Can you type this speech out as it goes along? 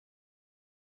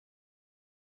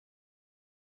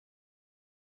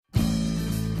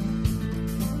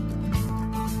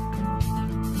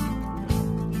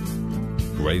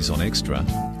Grazon Extra,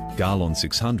 Garlon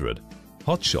 600,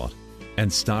 Hotshot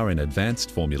and Star in advanced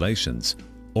formulations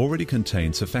already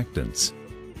contain surfactants.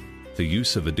 The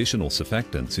use of additional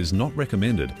surfactants is not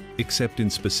recommended except in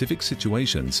specific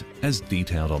situations as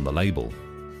detailed on the label.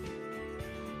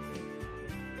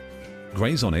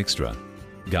 Grazon Extra,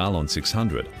 Garlon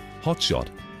 600, Hotshot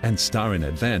and Star in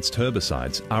advanced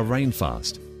herbicides are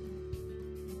rainfast.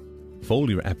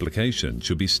 Foliar application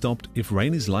should be stopped if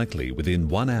rain is likely within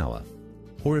 1 hour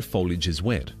or if foliage is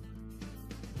wet.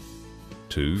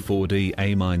 2,4-D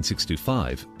Amine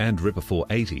 625 and Ripper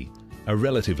 480 are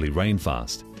relatively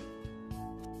rainfast.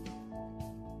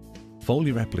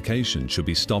 Foliar application should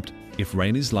be stopped if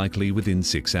rain is likely within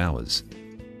 6 hours.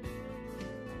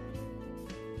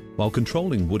 While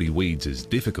controlling woody weeds is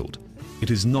difficult,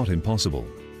 it is not impossible.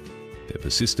 Their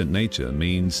persistent nature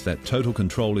means that total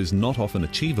control is not often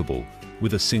achievable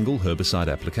with a single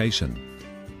herbicide application.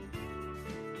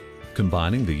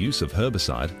 Combining the use of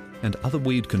herbicide and other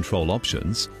weed control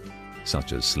options,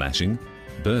 such as slashing,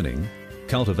 burning,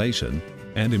 cultivation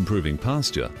and improving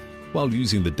pasture, while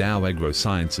using the Dow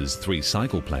Agrosciences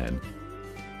 3-cycle plan,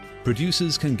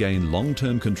 producers can gain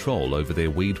long-term control over their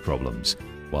weed problems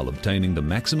while obtaining the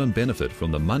maximum benefit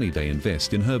from the money they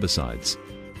invest in herbicides.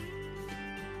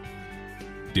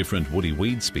 Different woody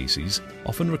weed species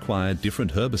often require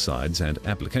different herbicides and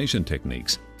application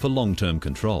techniques for long-term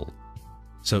control,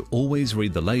 so always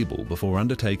read the label before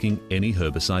undertaking any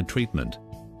herbicide treatment.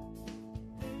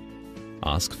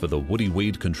 Ask for the Woody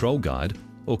Weed Control Guide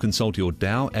or consult your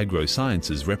Dow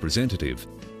Agrosciences representative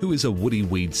who is a woody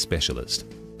weed specialist.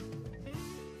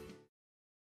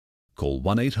 Call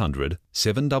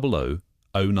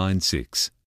 1-800-700-096.